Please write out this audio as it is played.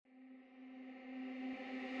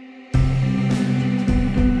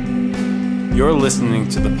You're listening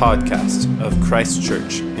to the podcast of Christ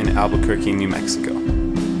Church in Albuquerque, New Mexico.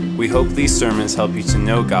 We hope these sermons help you to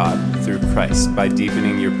know God through Christ by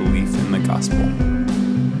deepening your belief in the gospel.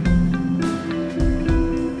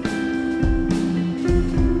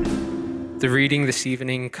 The reading this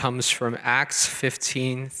evening comes from Acts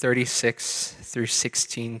 15:36 through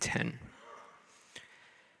 16:10.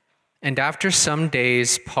 And after some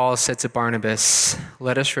days, Paul said to Barnabas,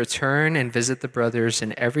 "Let us return and visit the brothers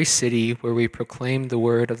in every city where we proclaim the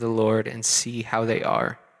word of the Lord and see how they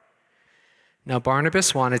are." Now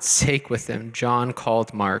Barnabas wanted to take with them John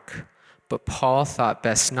called Mark, but Paul thought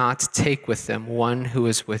best not to take with them one who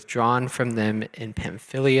was withdrawn from them in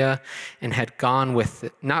Pamphylia and had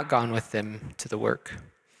not gone with them to the work.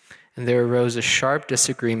 And there arose a sharp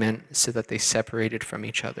disagreement so that they separated from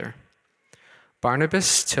each other.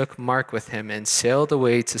 Barnabas took Mark with him and sailed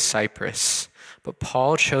away to Cyprus, but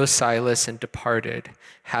Paul chose Silas and departed,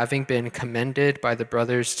 having been commended by the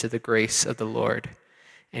brothers to the grace of the Lord.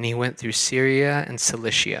 And he went through Syria and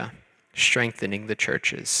Cilicia, strengthening the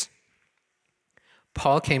churches.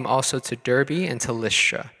 Paul came also to Derbe and to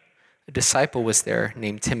Lystra. A disciple was there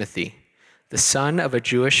named Timothy, the son of a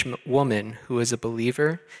Jewish woman who was a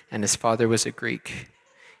believer, and his father was a Greek.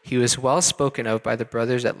 He was well spoken of by the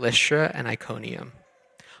brothers at Lystra and Iconium.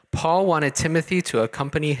 Paul wanted Timothy to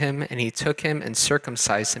accompany him, and he took him and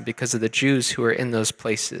circumcised him because of the Jews who were in those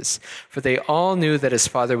places, for they all knew that his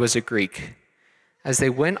father was a Greek. As they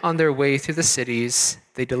went on their way through the cities,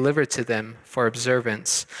 they delivered to them for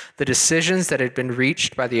observance the decisions that had been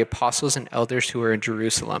reached by the apostles and elders who were in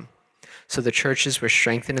Jerusalem. So the churches were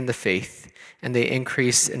strengthened in the faith, and they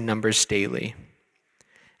increased in numbers daily.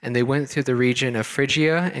 And they went through the region of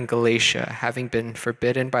Phrygia and Galatia, having been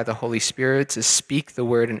forbidden by the Holy Spirit to speak the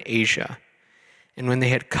word in Asia. And when they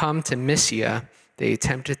had come to Mysia, they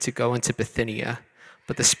attempted to go into Bithynia,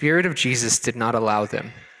 but the Spirit of Jesus did not allow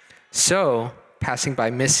them. So, passing by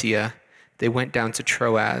Mysia, they went down to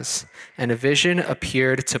Troas, and a vision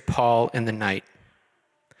appeared to Paul in the night.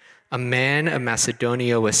 A man of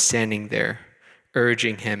Macedonia was standing there,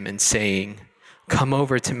 urging him and saying, "Come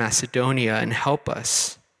over to Macedonia and help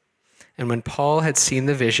us." And when Paul had seen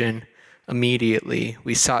the vision, immediately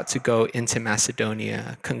we sought to go into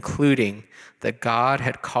Macedonia, concluding that God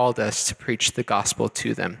had called us to preach the gospel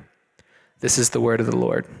to them. This is the word of the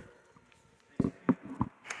Lord.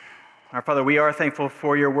 Our Father, we are thankful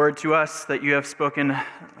for your word to us, that you have spoken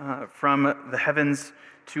from the heavens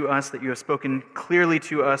to us, that you have spoken clearly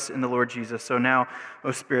to us in the Lord Jesus. So now,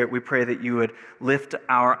 O Spirit, we pray that you would lift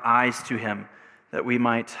our eyes to him, that we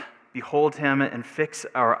might behold him and fix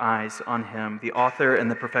our eyes on him, the author and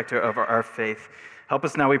the perfecter of our faith. Help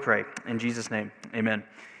us now, we pray. In Jesus' name, amen.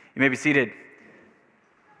 You may be seated.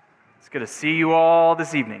 It's good to see you all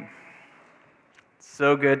this evening. It's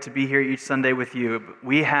so good to be here each Sunday with you.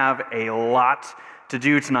 We have a lot to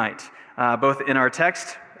do tonight, both in our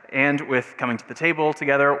text and with coming to the table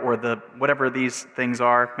together, or whatever these things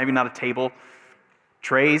are. Maybe not a table,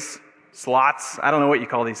 trays, slots, I don't know what you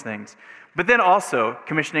call these things. But then also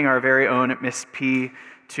commissioning our very own Miss P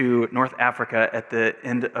to North Africa at the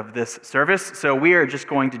end of this service. So we are just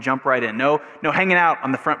going to jump right in. No hanging out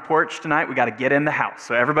on the front porch tonight. We got to get in the house.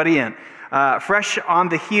 So everybody in. Fresh on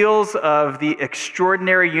the heels of the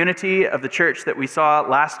extraordinary unity of the church that we saw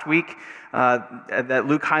last week, that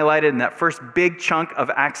Luke highlighted in that first big chunk of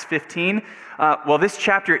Acts 15. Well, this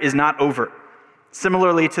chapter is not over.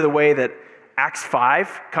 Similarly to the way that Acts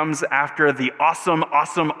 5 comes after the awesome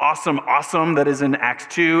that is in Acts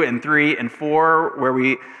 2 and 3 and 4, where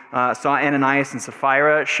we saw Ananias and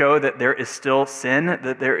Sapphira show that there is still sin,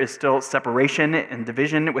 that there is still separation and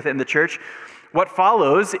division within the church. What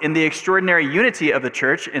follows in the extraordinary unity of the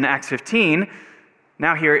church in Acts 15,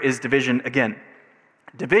 now here is division again.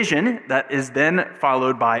 Division that is then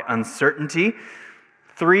followed by uncertainty.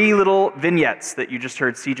 3 little vignettes that you just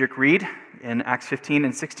heard Cedric read in Acts 15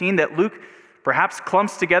 and 16 that Luke perhaps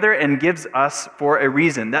clumps together and gives us for a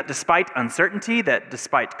reason, that despite uncertainty, that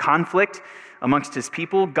despite conflict amongst his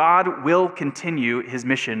people, God will continue his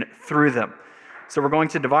mission through them. So we're going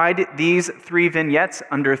to divide these 3 vignettes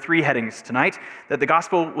under 3 headings tonight, that the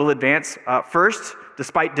gospel will advance first,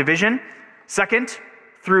 despite division, second,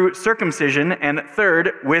 through circumcision, and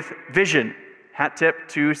third, with vision. Hat tip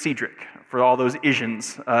to Cedric for all those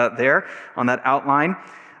issions there on that outline.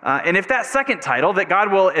 And if that second title, that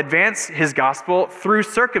God will advance his gospel through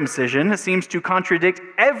circumcision, seems to contradict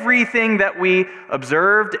everything that we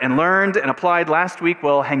observed and learned and applied last week,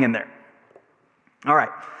 well, hang in there. All right.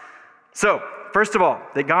 So, first of all,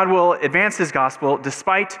 that God will advance his gospel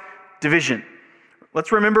despite division.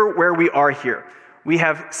 Let's remember where we are here. We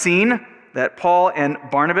have seen that Paul and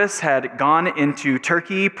Barnabas had gone into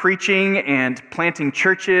Turkey preaching and planting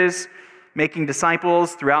churches, making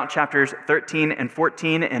disciples throughout chapters 13 and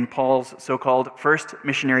 14 in Paul's so-called first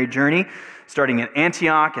missionary journey, starting in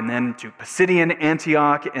Antioch and then to Pisidian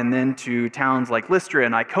Antioch and then to towns like Lystra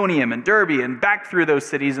and Iconium and Derbe and back through those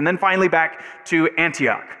cities and then finally back to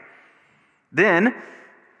Antioch. Then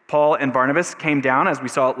Paul and Barnabas came down, as we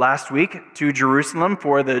saw last week, to Jerusalem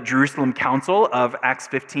for the Jerusalem Council of Acts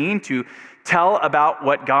 15 to tell about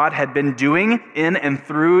what God had been doing in and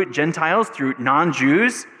through Gentiles, through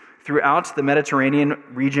non-Jews, throughout the Mediterranean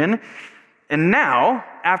region. And now,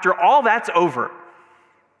 after all that's over,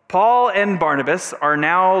 Paul and Barnabas are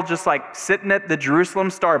now just like sitting at the Jerusalem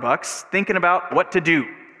Starbucks thinking about what to do.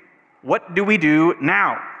 What do we do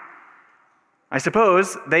now? I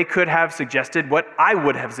suppose they could have suggested what I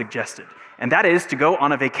would have suggested, and that is to go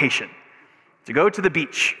on a vacation, to go to the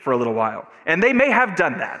beach for a little while. And they may have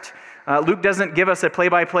done that. Luke doesn't give us a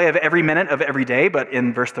play-by-play of every minute of every day, but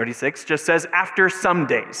in verse 36 just says, after some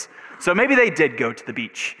days. So maybe they did go to the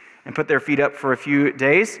beach and put their feet up for a few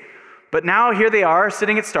days. But now here they are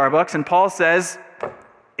sitting at Starbucks, and Paul says,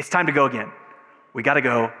 it's time to go again. We got to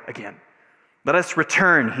go again. Let us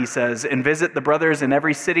return, he says, and visit the brothers in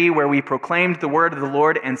every city where we proclaimed the word of the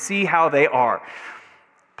Lord and see how they are.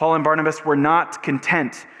 Paul and Barnabas were not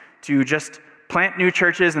content to just plant new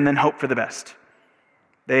churches and then hope for the best.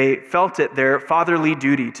 They felt it their fatherly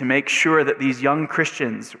duty to make sure that these young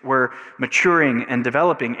Christians were maturing and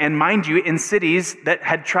developing, and mind you, in cities that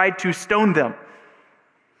had tried to stone them.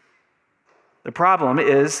 The problem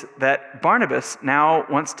is that Barnabas now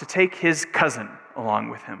wants to take his cousin along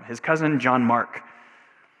with him, his cousin John Mark.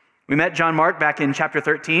 We met John Mark back in chapter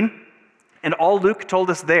 13, and all Luke told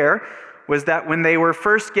us there was that when they were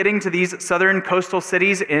first getting to these southern coastal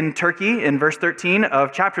cities in Turkey, in verse 13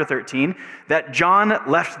 of chapter 13, that John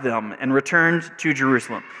left them and returned to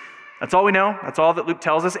Jerusalem. That's all we know. That's all that Luke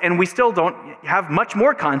tells us, and we still don't have much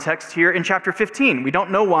more context here in chapter 15. We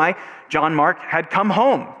don't know why John Mark had come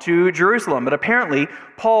home to Jerusalem, but apparently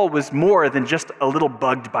Paul was more than just a little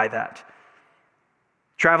bugged by that.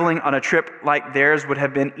 Traveling on a trip like theirs would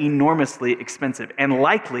have been enormously expensive and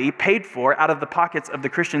likely paid for out of the pockets of the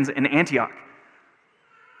Christians in Antioch.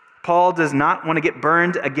 Paul does not want to get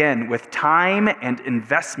burned again with time and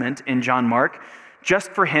investment in John Mark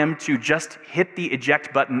just for him to just hit the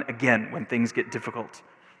eject button again when things get difficult.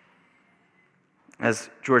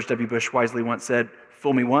 As George W. Bush wisely once said,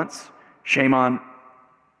 fool me once, shame on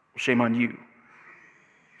you.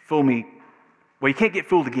 Fool me, well, you can't get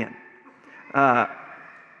fooled again.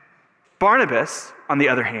 Barnabas, on the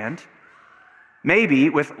other hand,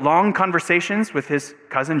 maybe with long conversations with his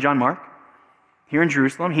cousin John Mark here in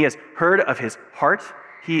Jerusalem, he has heard of his heart,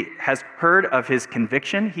 he has heard of his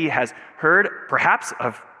conviction, he has heard perhaps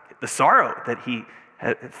of the sorrow that he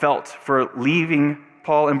felt for leaving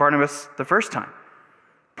Paul and Barnabas the first time.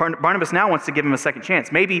 Barnabas now wants to give him a second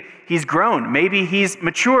chance. Maybe he's grown, maybe he's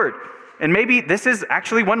matured, and maybe this is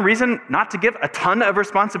actually one reason not to give a ton of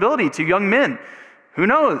responsibility to young men. Who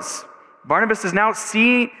knows? Barnabas has now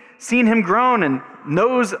seen him grown and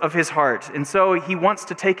knows of his heart, and so he wants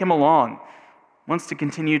to take him along, wants to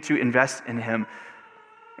continue to invest in him.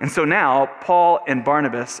 And so now, Paul and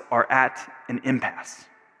Barnabas are at an impasse.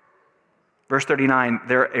 Verse 39,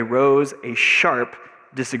 there arose a sharp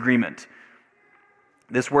disagreement.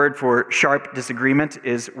 This word for sharp disagreement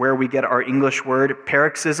is where we get our English word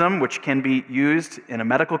paroxysm, which can be used in a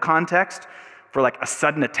medical context for like a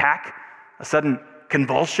sudden attack, a sudden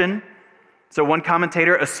convulsion. So one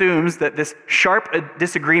commentator assumes that this sharp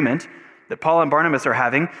disagreement that Paul and Barnabas are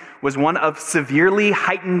having was one of severely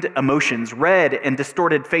heightened emotions, red and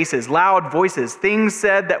distorted faces, loud voices, things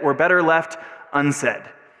said that were better left unsaid.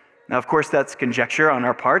 Now, of course, that's conjecture on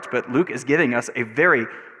our part, but Luke is giving us a very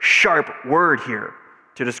sharp word here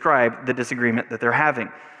to describe the disagreement that they're having.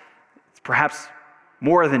 It's perhaps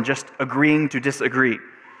more than just agreeing to disagree.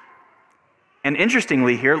 And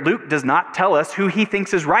interestingly here, Luke does not tell us who he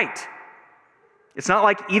thinks is right. It's not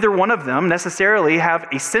like either one of them necessarily have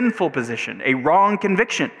a sinful position, a wrong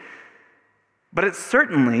conviction. But it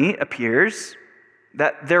certainly appears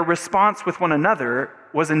that their response with one another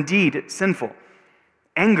was indeed sinful.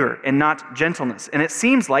 Anger and not gentleness. And it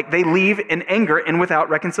seems like they leave in anger and without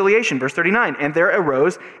reconciliation. Verse 39, and there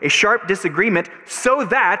arose a sharp disagreement so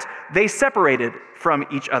that they separated from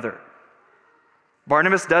each other.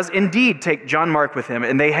 Barnabas does indeed take John Mark with him,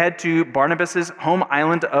 and they head to Barnabas' home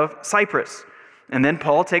island of Cyprus. And then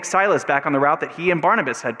Paul takes Silas back on the route that he and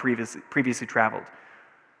Barnabas had previously traveled.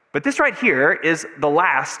 But this right here is the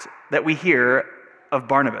last that we hear of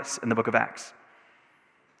Barnabas in the book of Acts.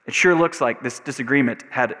 It sure looks like this disagreement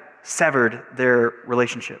had severed their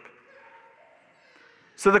relationship.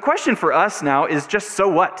 So the question for us now is just, so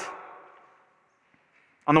what?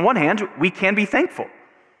 On the one hand, we can be thankful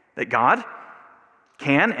that God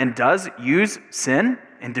can and does use sin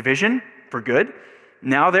and division for good.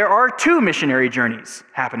 Now there are 2 missionary journeys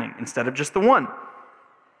happening instead of just the one.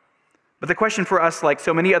 But the question for us, like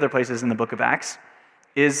so many other places in the book of Acts,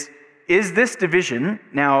 is this division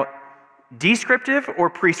now descriptive or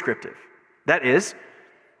prescriptive? That is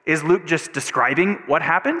Luke just describing what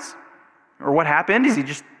happens or what happened? Is he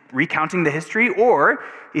just recounting the history? Or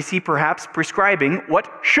is he perhaps prescribing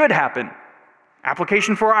what should happen?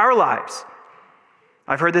 Application for our lives.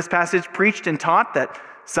 I've heard this passage preached and taught that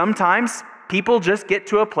sometimes people just get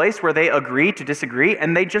to a place where they agree to disagree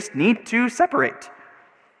and they just need to separate.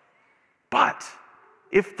 But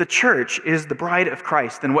if the church is the bride of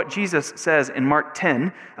Christ, then what Jesus says in Mark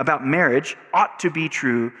 10 about marriage ought to be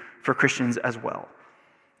true for Christians as well.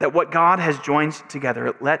 That what God has joined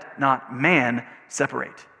together, let not man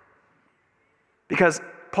separate. Because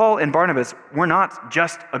Paul and Barnabas were not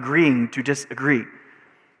just agreeing to disagree.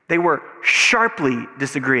 They were sharply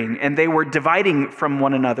disagreeing, and they were dividing from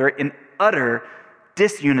one another in utter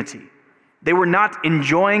disunity. They were not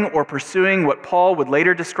enjoying or pursuing what Paul would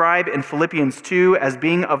later describe in Philippians 2 as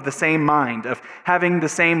being of the same mind, of having the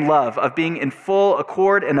same love, of being in full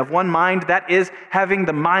accord and of one mind, that is, having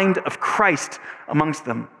the mind of Christ amongst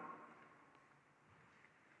them.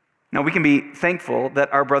 Now, we can be thankful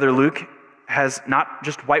that our brother Luke has not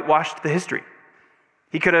just whitewashed the history.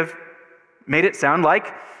 He could have made it sound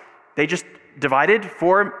like they just divided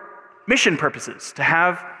for mission purposes, to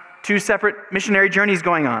have 2 separate missionary journeys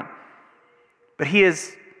going on. But he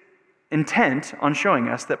is intent on showing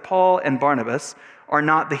us that Paul and Barnabas are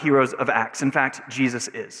not the heroes of Acts. In fact, Jesus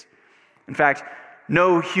is. In fact,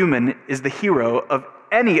 no human is the hero of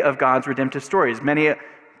any of God's redemptive stories. Many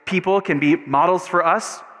people can be models for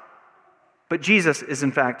us, but Jesus is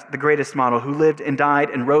in fact the greatest model, who lived and died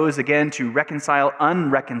and rose again to reconcile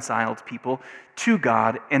unreconciled people to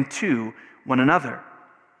God and to one another.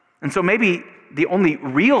 And so maybe the only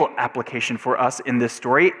real application for us in this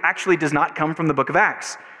story actually does not come from the book of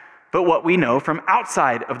Acts, but what we know from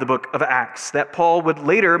outside of the book of Acts, that Paul would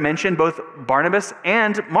later mention both Barnabas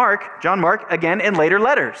and John Mark, again in later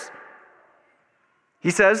letters. He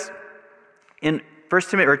says in 2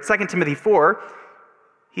 Timothy 4,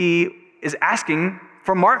 he is asking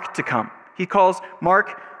for Mark to come. He calls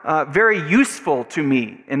Mark very useful to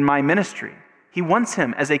me in my ministry. He wants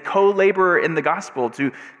him as a co-laborer in the gospel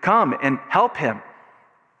to come and help him.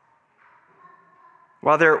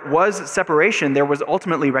 While there was separation, there was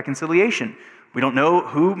ultimately reconciliation. We don't know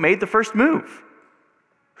who made the first move,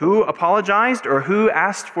 who apologized, or who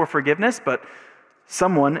asked for forgiveness, but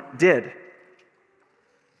someone did.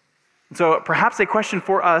 So perhaps a question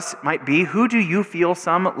for us might be, who do you feel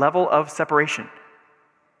some level of separation,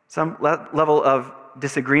 some level of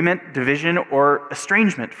disagreement, division, or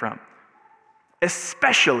estrangement from?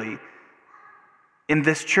 Especially in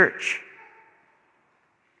this church.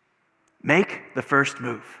 Make the first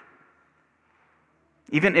move.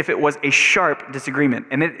 Even if it was a sharp disagreement,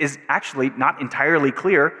 and it is actually not entirely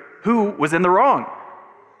clear who was in the wrong.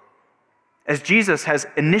 As Jesus has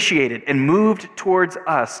initiated and moved towards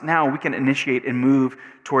us, now we can initiate and move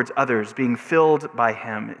towards others, being filled by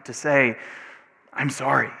him to say, I'm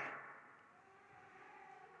sorry.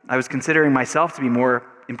 I was considering myself to be more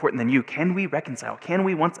important than you. Can we reconcile? Can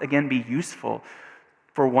we once again be useful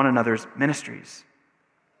for one another's ministries?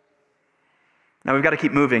 Now we've got to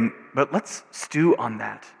keep moving, but let's stew on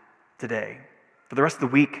that today. For the rest of the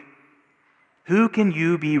week, who can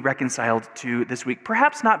you be reconciled to this week?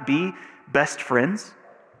 Perhaps not be best friends,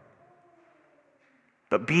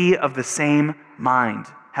 but be of the same mind,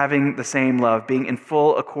 having the same love, being in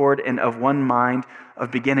full accord and of one mind, of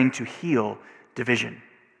beginning to heal division.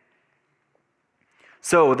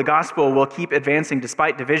 So the gospel will keep advancing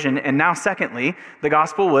despite division, and now secondly, the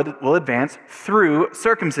gospel will advance through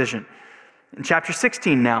circumcision. In chapter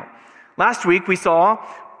 16 now. Last week we saw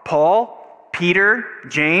Paul, Peter,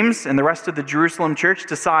 James, and the rest of the Jerusalem church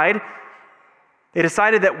decided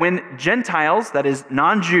that when Gentiles, that is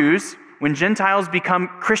non-Jews, when Gentiles become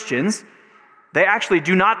Christians, they actually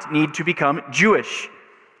do not need to become Jewish.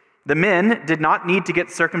 The men did not need to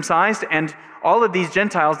get circumcised, and all of these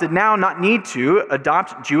Gentiles did now not need to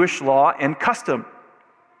adopt Jewish law and custom.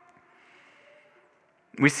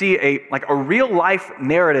 We see a real-life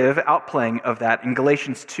narrative outplaying of that in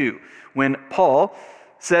Galatians 2, when Paul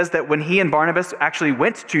says that when he and Barnabas actually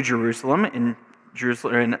went to Jerusalem,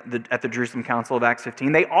 at the Jerusalem Council of Acts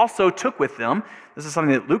 15, they also took with them, this is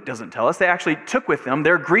something that Luke doesn't tell us, they actually took with them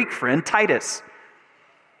their Greek friend Titus.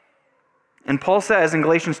 And Paul says in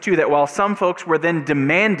Galatians 2 that while some folks were then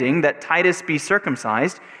demanding that Titus be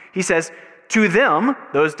circumcised, he says, to them,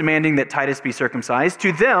 those demanding that Titus be circumcised,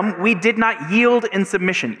 to them we did not yield in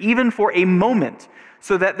submission, even for a moment,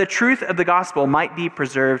 so that the truth of the gospel might be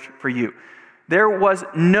preserved for you. There was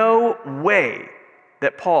no way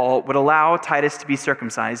that Paul would allow Titus to be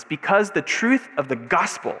circumcised because the truth of the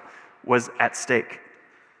gospel was at stake.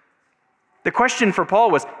 The question for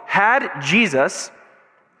Paul was, had Jesus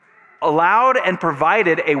allowed and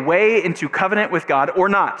provided a way into covenant with God or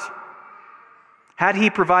not? Had he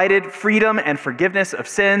provided freedom and forgiveness of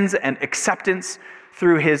sins and acceptance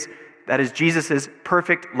through Jesus'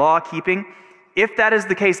 perfect law keeping? If that is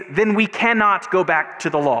the case, then we cannot go back to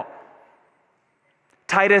the law.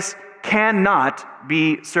 Titus cannot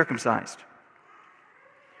be circumcised.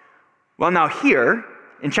 Well, now here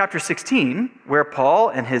in chapter 16, where Paul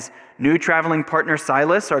and his new traveling partner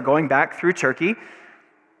Silas are going back through Turkey,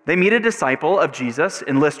 they meet a disciple of Jesus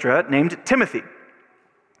in Lystra named Timothy.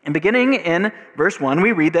 And beginning in verse 1,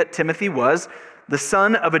 we read that Timothy was the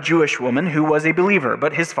son of a Jewish woman who was a believer,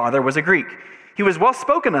 but his father was a Greek. He was well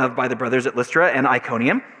spoken of by the brothers at Lystra and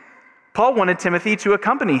Iconium. Paul wanted Timothy to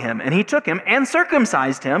accompany him, and he took him and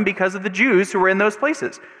circumcised him because of the Jews who were in those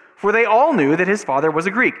places, for they all knew that his father was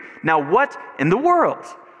a Greek. Now, what in the world?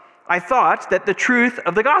 I thought that the truth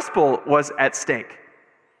of the gospel was at stake.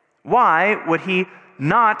 Why would he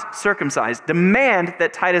not circumcise, demand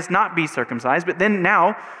that Titus not be circumcised, but then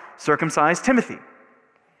now circumcise Timothy?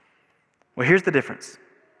 Well, here's the difference.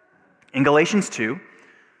 In Galatians 2,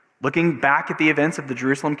 looking back at the events of the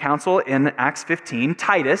Jerusalem Council in Acts 15,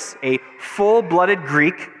 Titus, a full-blooded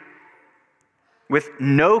Greek with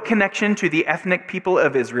no connection to the ethnic people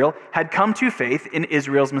of Israel, had come to faith in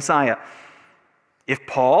Israel's Messiah. If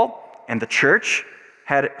Paul and the church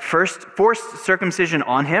had first forced circumcision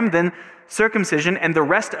on him, then circumcision and the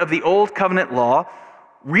rest of the Old Covenant law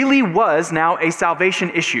really was now a salvation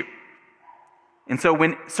issue. And so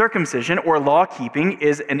when circumcision or law keeping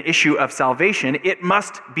is an issue of salvation, it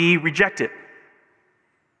must be rejected.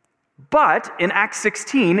 But in Acts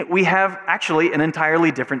 16, we have actually an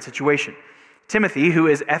entirely different situation. Timothy, who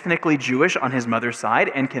is ethnically Jewish on his mother's side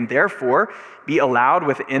and can therefore be allowed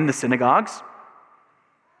within the synagogues,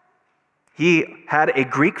 he had a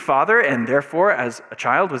Greek father and therefore, as a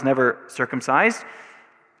child, was never circumcised.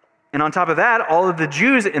 And on top of that, all of the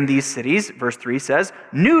Jews in these cities, verse 3 says,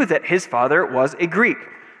 knew that his father was a Greek.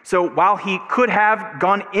 So while he could have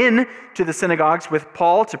gone in to the synagogues with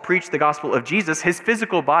Paul to preach the gospel of Jesus, his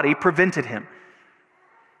physical body prevented him.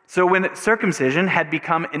 So when circumcision had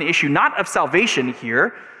become an issue not of salvation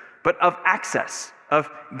here, but of access, of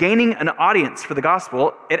gaining an audience for the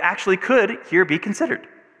gospel, it actually could here be considered.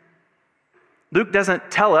 Luke doesn't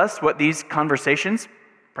tell us what these conversations,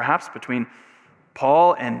 perhaps between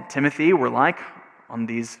Paul and Timothy, were like on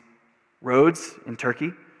these roads in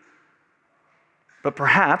Turkey. But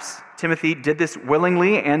perhaps Timothy did this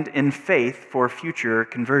willingly and in faith for future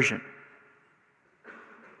conversion.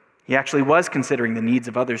 He actually was considering the needs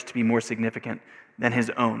of others to be more significant than his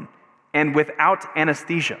own, and without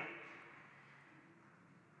anesthesia.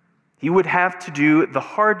 He would have to do the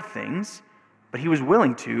hard things, but he was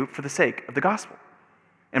willing to for the sake of the gospel.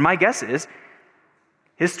 And my guess is,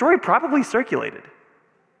 his story probably circulated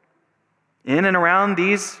in and around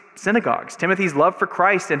these synagogues. Timothy's love for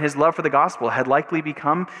Christ and his love for the gospel had likely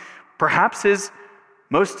become perhaps his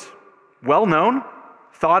most well-known,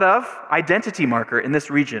 thought of identity marker in this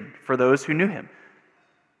region for those who knew him.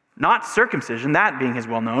 Not circumcision, that being his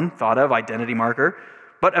well-known, thought of identity marker,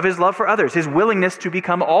 but of his love for others, his willingness to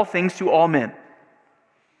become all things to all men.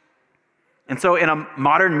 And so in a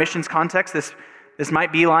modern missions context, this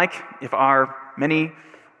might be like if our many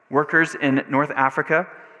workers in North Africa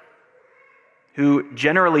who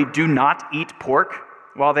generally do not eat pork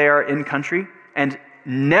while they are in country and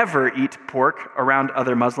never eat pork around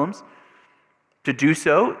other Muslims. To do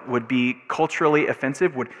so would be culturally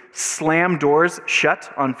offensive, would slam doors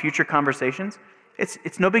shut on future conversations.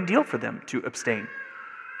 It's no big deal for them to abstain.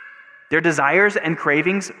 Their desires and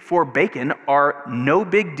cravings for bacon are no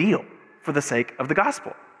big deal for the sake of the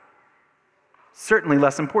gospel. Certainly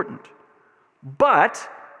less important. But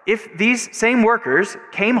if these same workers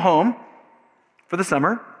came home for the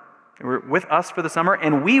summer, they were with us for the summer,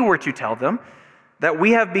 and we were to tell them that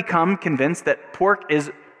we have become convinced that pork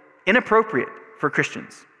is inappropriate for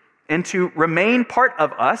Christians, and to remain part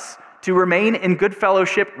of us, to remain in good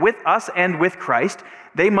fellowship with us and with Christ,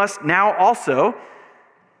 they must now also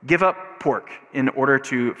give up pork in order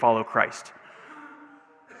to follow Christ.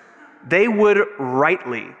 They would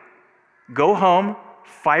rightly go home,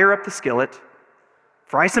 fire up the skillet,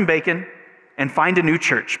 fry some bacon, and find a new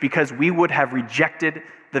church because we would have rejected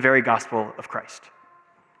the very gospel of Christ.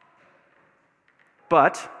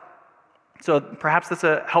 So perhaps that's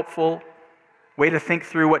a helpful way to think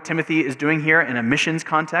through what Timothy is doing here in a missions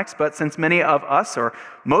context, but since many of us, or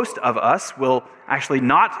most of us, will actually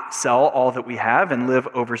not sell all that we have and live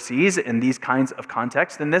overseas in these kinds of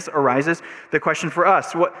contexts, then this arises the question for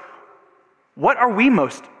us, what are we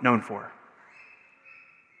most known for?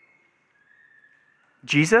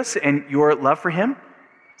 Jesus and your love for him?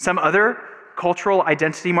 Some other cultural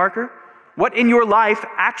identity marker? What in your life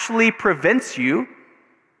actually prevents you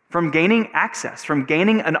from gaining access, from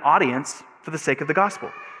gaining an audience for the sake of the gospel?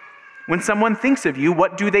 When someone thinks of you,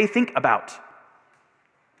 what do they think about?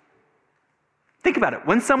 Think about it.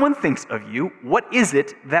 When someone thinks of you, what is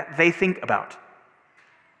it that they think about?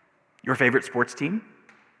 Your favorite sports team?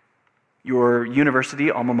 Your university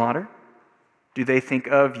alma mater? Do they think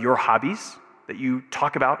of your hobbies that you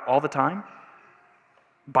talk about all the time?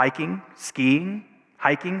 Biking, skiing,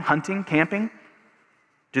 hiking, hunting, camping?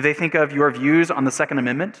 Do they think of your views on the Second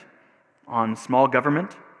Amendment, on small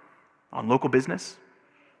government, on local business?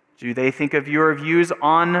 Do they think of your views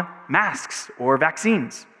on masks or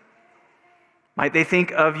vaccines? Might they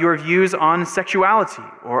think of your views on sexuality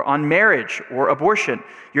or on marriage or abortion,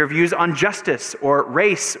 your views on justice or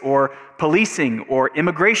race or policing or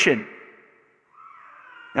immigration?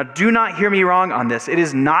 Now, do not hear me wrong on this. It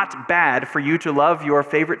is not bad for you to love your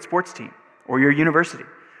favorite sports team or your university,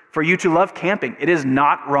 for you to love camping. It is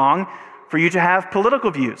not wrong for you to have political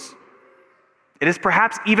views. It is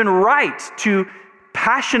perhaps even right to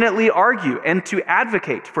passionately argue and to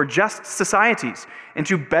advocate for just societies and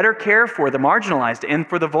to better care for the marginalized and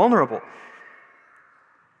for the vulnerable.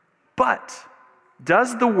 But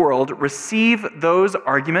does the world receive those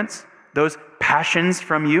arguments, those passions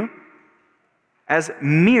from you, as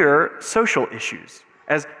mere social issues,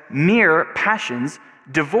 as mere passions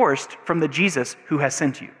divorced from the Jesus who has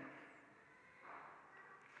sent you?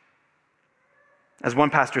 As one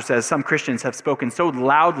pastor says, some Christians have spoken so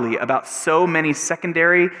loudly about so many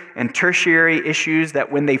secondary and tertiary issues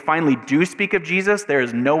that when they finally do speak of Jesus, there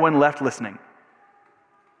is no one left listening.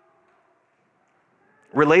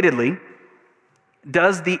 Relatedly,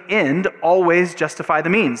 does the end always justify the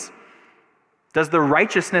means? Does the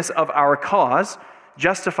righteousness of our cause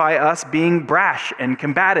justify us being brash and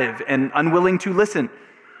combative and unwilling to listen?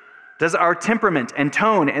 Does our temperament and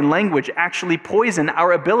tone and language actually poison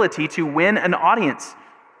our ability to win an audience,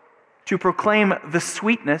 to proclaim the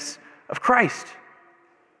sweetness of Christ?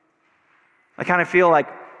 I kind of feel like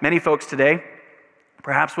many folks today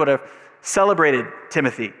perhaps would have celebrated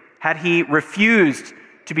Timothy had he refused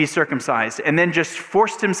to be circumcised and then just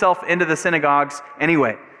forced himself into the synagogues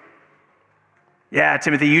anyway. Yeah,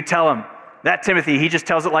 Timothy, you tell him. That Timothy, he just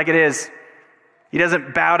tells it like it is. He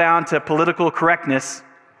doesn't bow down to political correctness.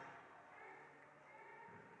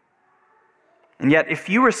 And yet, if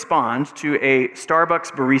you respond to a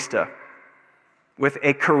Starbucks barista with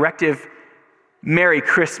a corrective Merry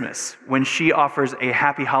Christmas when she offers a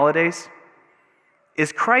Happy Holidays,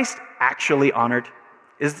 is Christ actually honored?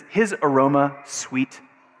 Is his aroma sweet?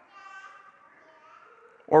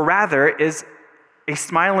 Or rather, is a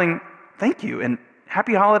smiling thank you and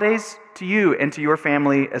Happy Holidays to you and to your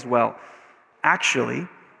family as well actually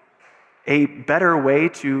a better way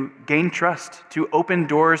to gain trust, to open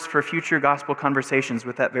doors for future gospel conversations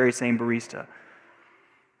with that very same barista?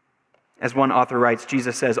 As one author writes,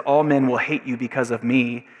 Jesus says, all men will hate you because of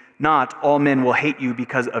me, not all men will hate you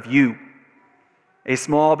because of you. A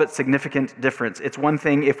small but significant difference. It's one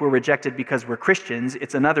thing if we're rejected because we're Christians,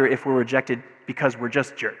 it's another if we're rejected because we're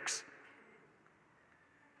just jerks.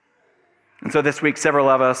 And so this week, several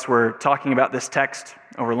of us were talking about this text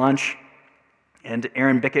over lunch, and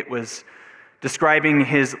Aaron Bickett was describing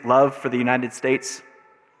his love for the United States.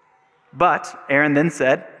 But Aaron then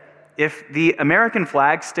said, if the American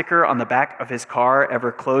flag sticker on the back of his car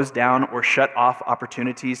ever closed down or shut off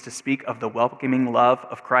opportunities to speak of the welcoming love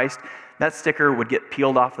of Christ, that sticker would get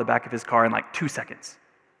peeled off the back of his car in like 2 seconds.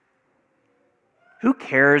 Who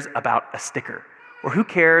cares about a sticker? Or who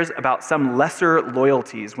cares about some lesser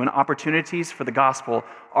loyalties when opportunities for the gospel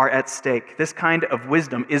are at stake? This kind of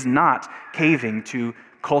wisdom is not caving to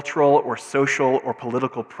cultural or social or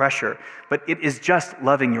political pressure, but it is just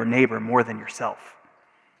loving your neighbor more than yourself.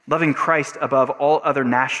 Loving Christ above all other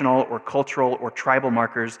national or cultural or tribal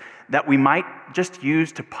markers that we might just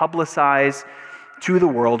use to publicize to the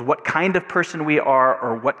world what kind of person we are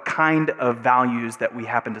or what kind of values that we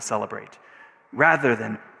happen to celebrate, rather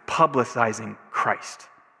than publicizing Christ.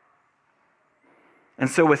 And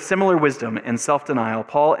so with similar wisdom and self-denial,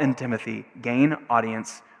 Paul and Timothy gain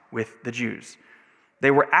audience with the Jews.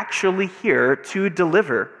 They were actually here to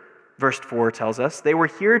deliver, verse 4 tells us, they were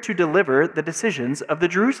here to deliver the decisions of the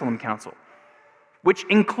Jerusalem Council, which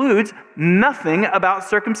includes nothing about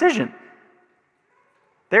circumcision.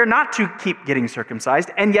 They're not to keep getting circumcised,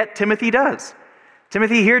 and yet Timothy does.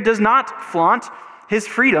 Timothy here does not flaunt his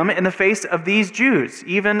freedom in the face of these Jews,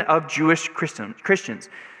 even of Jewish Christians.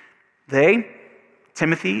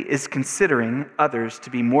 Timothy is considering others to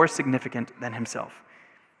be more significant than himself.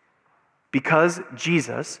 Because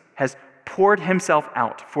Jesus has poured himself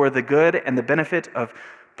out for the good and the benefit of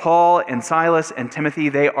Paul and Silas and Timothy,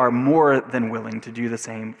 they are more than willing to do the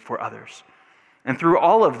same for others. And through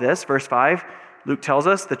all of this, verse 5, Luke tells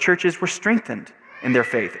us the churches were strengthened in their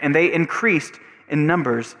faith, and they increased in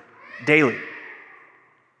numbers daily.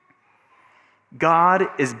 God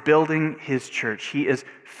is building his church. He is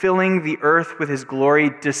filling the earth with his glory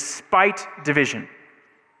despite division.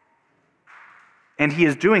 And he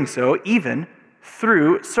is doing so even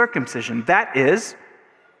through circumcision. That is,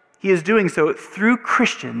 he is doing so through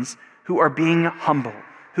Christians who are being humble,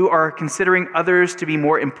 who are considering others to be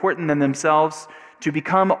more important than themselves, to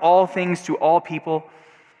become all things to all people,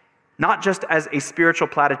 not just as a spiritual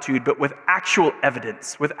platitude, but with actual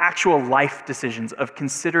evidence, with actual life decisions of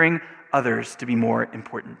considering others to be more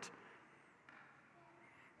important.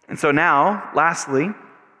 And so now, lastly,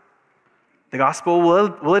 the gospel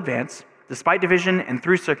will advance despite division and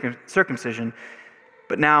through circumcision,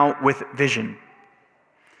 but now with vision.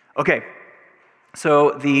 Okay,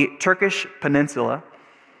 so the Turkish peninsula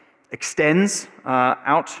extends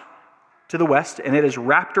out to the west, and it is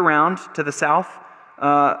wrapped around to the south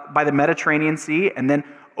by the Mediterranean Sea, and then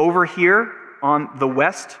over here on the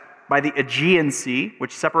west by the Aegean Sea,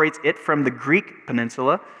 which separates it from the Greek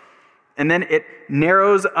peninsula. And then it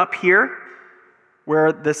narrows up here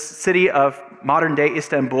where the city of modern-day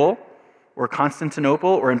Istanbul or Constantinople,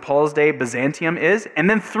 or in Paul's day, Byzantium is. And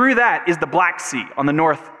then through that is the Black Sea on the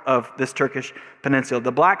north of this Turkish peninsula.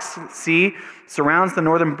 The Black Sea surrounds the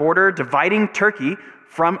northern border, dividing Turkey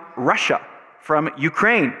from Russia, from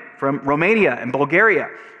Ukraine, from Romania and Bulgaria.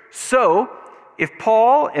 So, if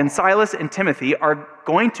Paul and Silas and Timothy are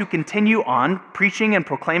going to continue on preaching and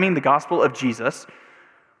proclaiming the gospel of Jesus,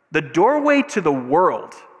 the doorway to the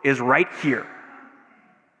world is right here.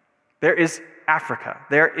 There is Africa,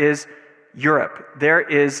 there is Europe, there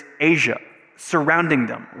is Asia surrounding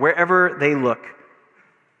them, wherever they look.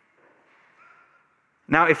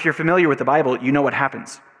 Now, if you're familiar with the Bible, you know what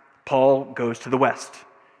happens. Paul goes to the west.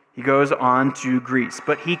 He goes on to Greece,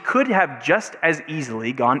 but he could have just as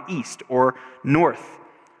easily gone east or north.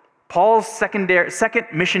 Paul's second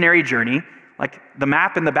missionary journey, like the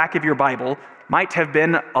map in the back of your Bible, might have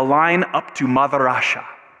been a line up to Mother Russia.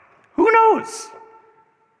 Who knows?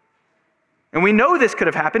 And we know this could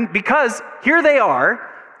have happened because here they are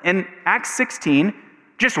in Acts 16,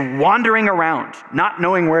 just wandering around, not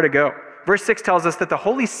knowing where to go. Verse 6 tells us that the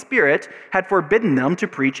Holy Spirit had forbidden them to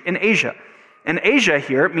preach in Asia. And Asia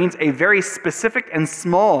here means a very specific and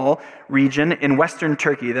small region in western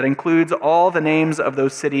Turkey that includes all the names of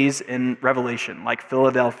those cities in Revelation, like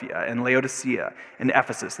Philadelphia and Laodicea and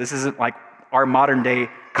Ephesus. This isn't like our modern day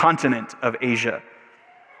continent of Asia.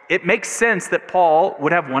 It makes sense that Paul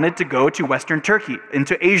would have wanted to go to western Turkey,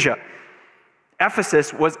 into Asia.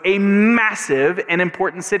 Ephesus was a massive and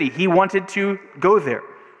important city. He wanted to go there.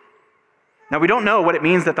 Now, we don't know what it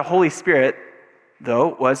means that the Holy Spirit,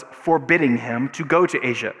 though, was forbidding him to go to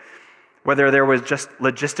Asia. Whether there was just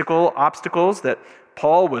logistical obstacles that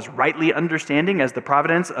Paul was rightly understanding as the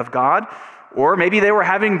providence of God, or maybe they were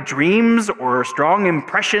having dreams or strong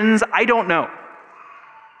impressions, I don't know.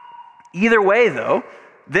 Either way, though,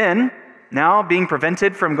 then, now being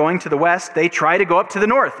prevented from going to the west, they try to go up to the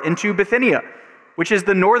north, into Bithynia, which is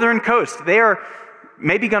the northern coast. They are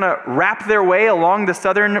maybe going to wrap their way along the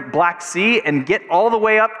southern Black Sea and get all the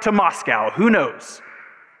way up to Moscow. Who knows?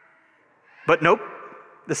 But nope,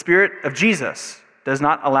 the Spirit of Jesus does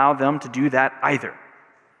not allow them to do that either.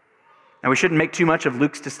 Now, we shouldn't make too much of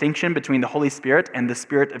Luke's distinction between the Holy Spirit and the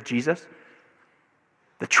Spirit of Jesus.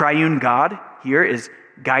 The triune God here is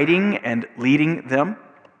guiding and leading them.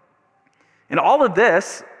 And all of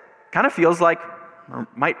this kind of feels like, or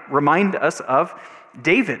might remind us of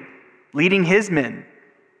David leading his men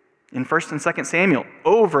in 1 and 2 Samuel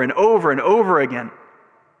over and over and over again.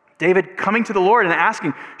 David coming to the Lord and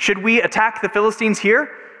asking, should we attack the Philistines here?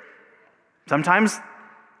 Sometimes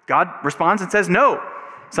God responds and says no.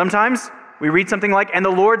 Sometimes we read something like, and the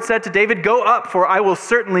Lord said to David, go up, for I will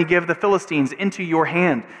certainly give the Philistines into your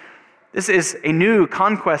hand. This is a new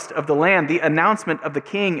conquest of the land, the announcement of the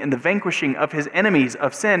king and the vanquishing of his enemies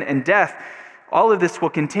of sin and death. All of this will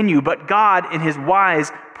continue, but God, in his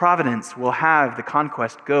wise providence, will have the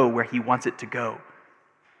conquest go where he wants it to go.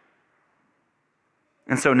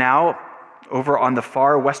 And so now, over on the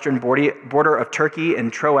far western border of Turkey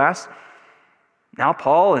and Troas, now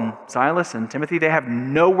Paul and Silas and Timothy, they have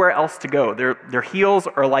nowhere else to go. Their heels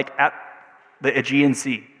are like at the Aegean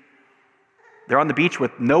Sea. They're on the beach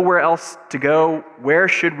with nowhere else to go. Where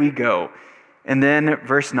should we go? And then,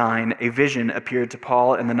 verse 9, a vision appeared to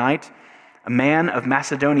Paul in the night. A man of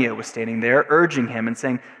Macedonia was standing there, urging him and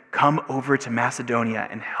saying, "Come over to Macedonia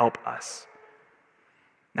and help us."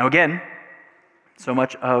 Now again, so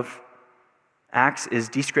much of Acts is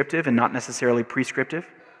descriptive and not necessarily prescriptive.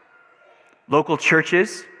 Local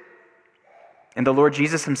churches and the Lord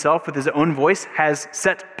Jesus himself, with his own voice, has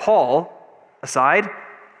set Paul aside,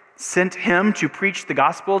 sent him to preach the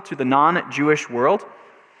gospel to the non-Jewish world.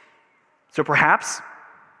 So perhaps,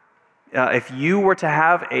 if you were to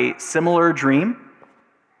have a similar dream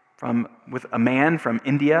with a man from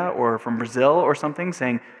India or from Brazil or something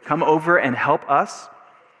saying, "Come over and help us,"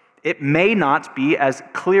 it may not be as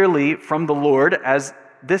clearly from the Lord as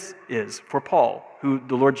this is for Paul, who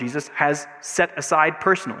the Lord Jesus has set aside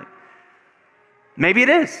personally. Maybe it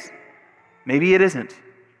is. Maybe it isn't.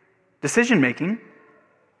 Decision-making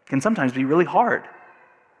can sometimes be really hard.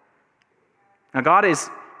 Now, God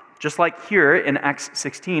is, just like here in Acts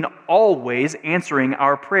 16, always answering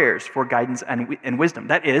our prayers for guidance and wisdom.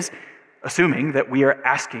 That is, assuming that we are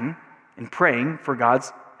asking and praying for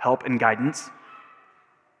God's help and guidance,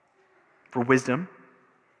 for wisdom.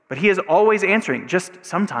 But he is always answering, just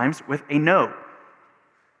sometimes with a no,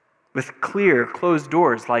 with clear, closed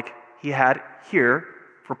doors like he had here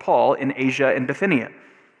for Paul in Asia and Bithynia.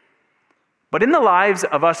 But in the lives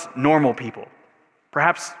of us normal people,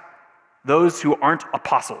 perhaps those who aren't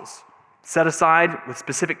apostles, set aside with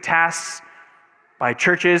specific tasks by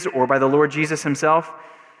churches or by the Lord Jesus himself,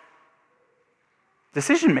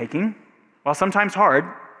 decision-making, while sometimes hard,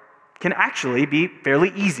 can actually be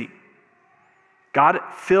fairly easy. God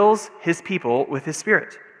fills his people with his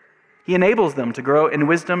Spirit. He enables them to grow in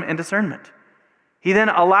wisdom and discernment. He then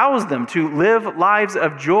allows them to live lives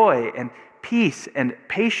of joy and peace and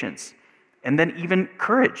patience, and then even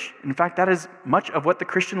courage. In fact, that is much of what the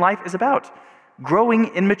Christian life is about,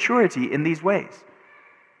 growing in maturity in these ways.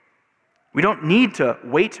 We don't need to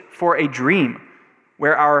wait for a dream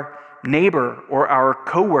where our neighbor or our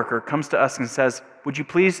coworker comes to us and says, "Would you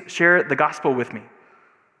please share the gospel with me?"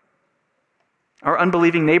 Our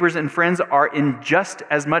unbelieving neighbors and friends are in just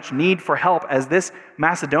as much need for help as this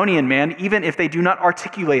Macedonian man, even if they do not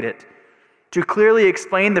articulate it, to clearly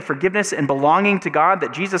explain the forgiveness and belonging to God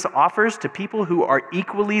that Jesus offers to people who are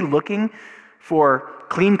equally looking for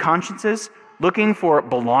clean consciences, looking for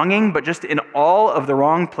belonging, but just in all of the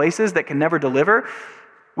wrong places that can never deliver.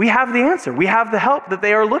 We have the answer. We have the help that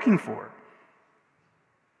they are looking for.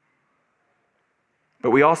 But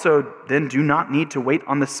we also then do not need to wait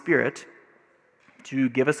on the Spirit to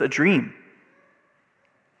give us a dream,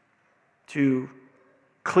 to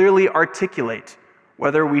clearly articulate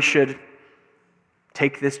whether we should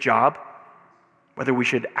take this job, whether we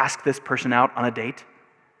should ask this person out on a date.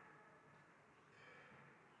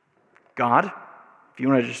 God, if you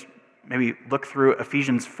want to just maybe look through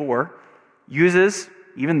Ephesians 4, uses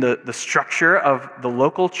even the structure of the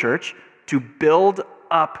local church to build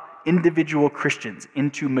up individual Christians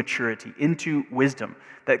into maturity, into wisdom,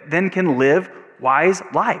 that then can live wise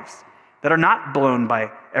lives that are not blown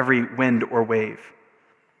by every wind or wave,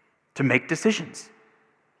 to make decisions.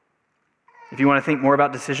 If you want to think more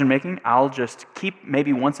about decision-making, I'll just keep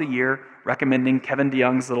maybe once a year recommending Kevin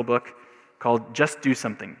DeYoung's little book called Just Do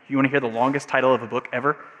Something. You want to hear the longest title of a book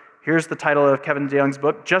ever? Here's the title of Kevin DeYoung's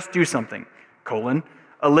book, Just Do Something,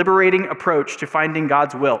 a liberating approach to finding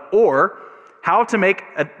God's will, or how to make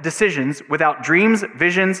decisions without dreams,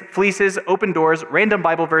 visions, fleeces, open doors, random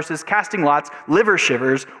Bible verses, casting lots, liver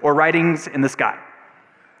shivers, or writings in the sky.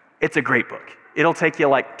 It's a great book. It'll take you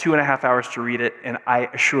like 2.5 hours to read it, and I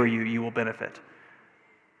assure you, you will benefit.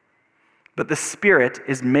 But the Spirit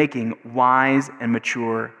is making wise and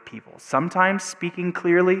mature people, sometimes speaking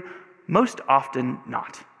clearly, most often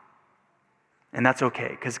not. And that's okay,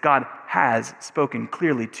 because God has spoken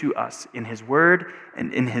clearly to us in His Word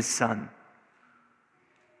and in His Son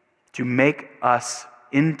to make us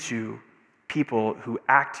into people who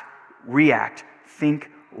act, react, think,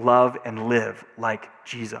 love, and live like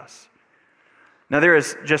Jesus. Now, there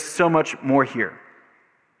is just so much more here.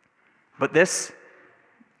 But this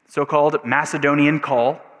so-called Macedonian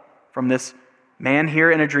call from this man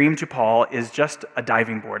here in a dream to Paul is just a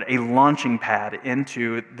diving board, a launching pad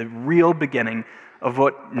into the real beginning of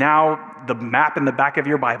what now the map in the back of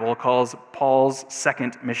your Bible calls Paul's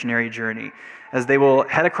second missionary journey, as they will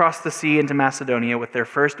head across the sea into Macedonia with their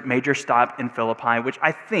first major stop in Philippi, which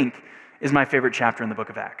I think is my favorite chapter in the book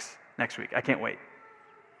of Acts next week. I can't wait.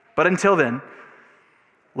 But until then,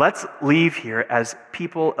 let's leave here as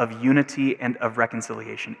people of unity and of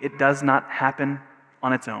reconciliation. It does not happen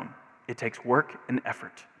on its own. It takes work and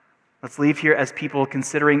effort. Let's leave here as people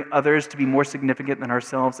considering others to be more significant than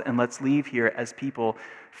ourselves, and let's leave here as people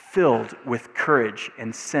filled with courage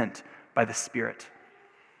and sent by the Spirit.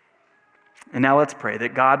 And now let's pray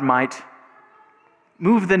that God might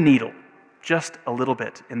move the needle just a little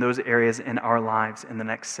bit in those areas in our lives in the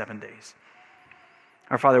next 7 days.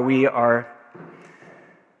 Our Father, we are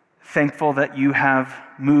thankful that you have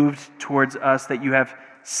moved towards us, that you have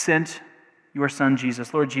sent your Son,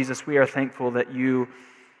 Jesus. Lord Jesus, we are thankful that you,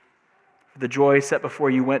 for the joy set before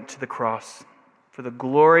you, went to the cross, for the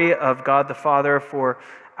glory of God the Father, for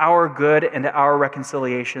our good and our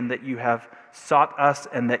reconciliation, that you have sought us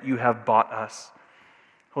and that you have bought us.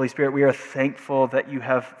 Holy Spirit, we are thankful that you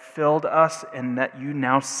have filled us and that you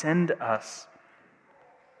now send us.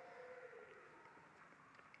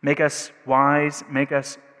 Make us wise, make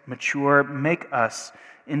us mature, make us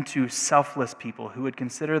into selfless people who would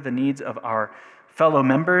consider the needs of our fellow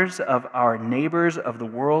members, of our neighbors, of the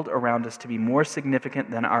world around us to be more significant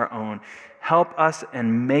than our own. Help us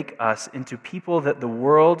and make us into people that the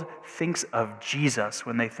world thinks of Jesus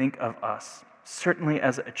when they think of us, certainly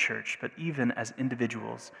as a church, but even as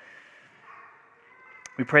individuals.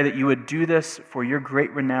 We pray that you would do this for your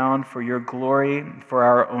great renown, for your glory, for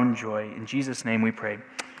our own joy. In Jesus' name we pray.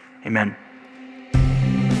 Amen.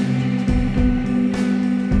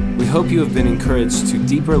 We hope you have been encouraged to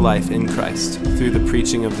deeper life in Christ through the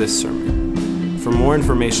preaching of this sermon. For more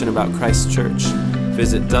information about Christ Church,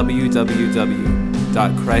 visit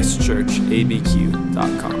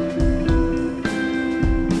www.christchurchabq.com.